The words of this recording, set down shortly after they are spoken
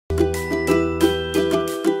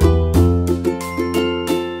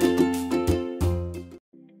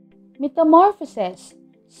Metamorphosis.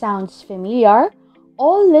 Sounds familiar?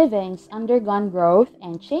 All livings undergone growth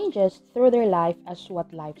and changes through their life as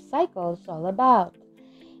what life cycle is all about.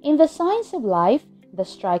 In the science of life, the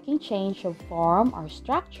striking change of form or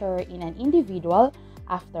structure in an individual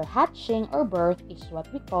after hatching or birth is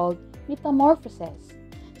what we call metamorphosis.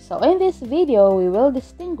 So in this video, we will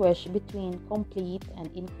distinguish between complete and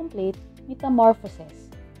incomplete metamorphosis.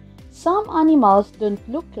 Some animals don't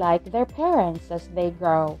look like their parents as they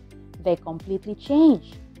grow. They completely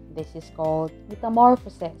change. This is called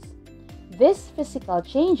metamorphosis. These physical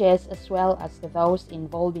changes, as well as those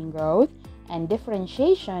involving growth and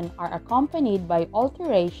differentiation, are accompanied by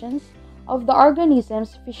alterations of the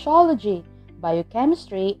organism's physiology,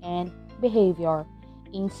 biochemistry, and behavior.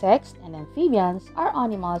 Insects and amphibians are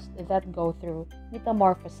animals that go through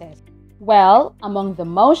metamorphosis. Well, among the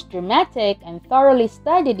most dramatic and thoroughly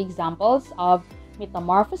studied examples of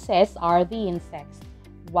metamorphosis are the insects.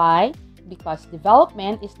 Why? Because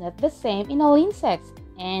development is not the same in all insects,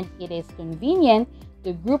 and it is convenient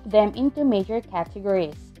to group them into major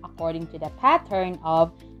categories according to the pattern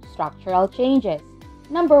of structural changes.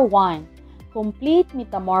 Number 1. Complete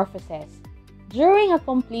metamorphosis. During a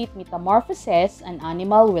complete metamorphosis, an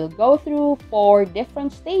animal will go through 4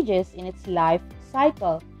 different stages in its life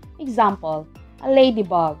cycle. Example, a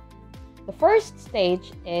ladybug. The first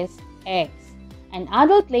stage is eggs. An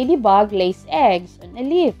adult ladybug lays eggs on a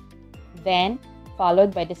leaf. Then,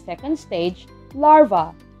 followed by the second stage,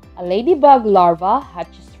 larva. A ladybug larva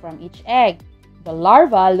hatches from each egg. The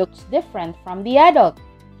larva looks different from the adult.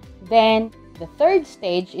 Then, the third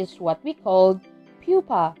stage is what we call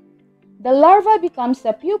pupa. The larva becomes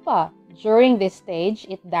a pupa. During this stage,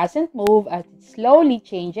 it doesn't move as it slowly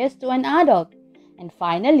changes to an adult. And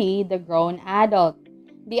finally, the grown adult.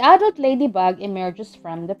 The adult ladybug emerges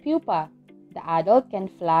from the pupa. The adult can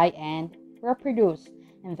fly and reproduce,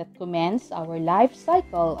 and that commences our life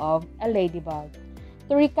cycle of a ladybug.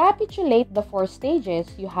 To recapitulate the 4 stages,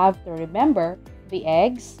 you have to remember the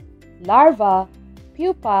eggs, larva,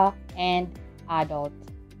 pupa, and adult.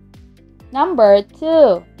 Number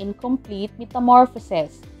 2. Incomplete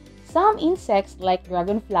metamorphosis. Some insects like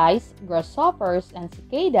dragonflies, grasshoppers, and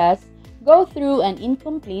cicadas go through an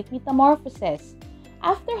incomplete metamorphosis.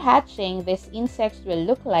 After hatching, these insects will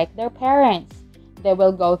look like their parents. They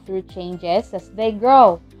will go through changes as they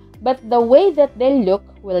grow, but the way that they look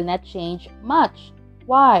will not change much.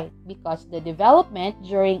 Why? Because the development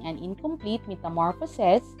during an incomplete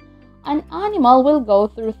metamorphosis, an animal will go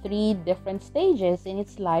through 3 different stages in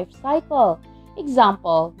its life cycle.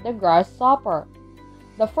 Example, the grasshopper.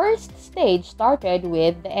 The first stage started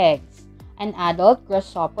with the eggs. An adult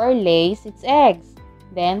grasshopper lays its eggs,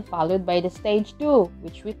 then followed by the stage 2,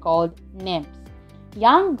 which we called nymphs.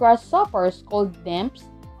 Young grasshoppers called nymphs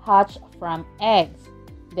hatch from eggs.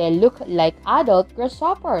 They look like adult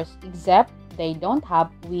grasshoppers, except they don't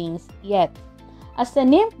have wings yet. As the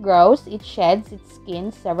nymph grows, it sheds its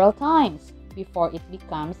skin several times before it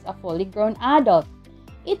becomes a fully grown adult.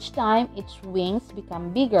 Each time, its wings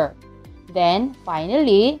become bigger. Then,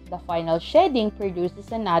 finally, the final shedding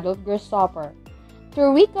produces an adult grasshopper. To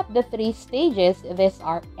recap the 3 stages, these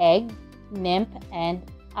are egg, nymph, and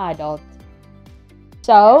adult.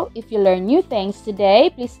 So, if you learn new things today,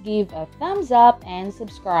 please give a thumbs up and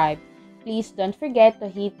subscribe. Please don't forget to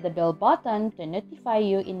hit the bell button to notify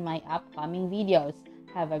you in my upcoming videos.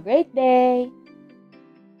 Have a great day!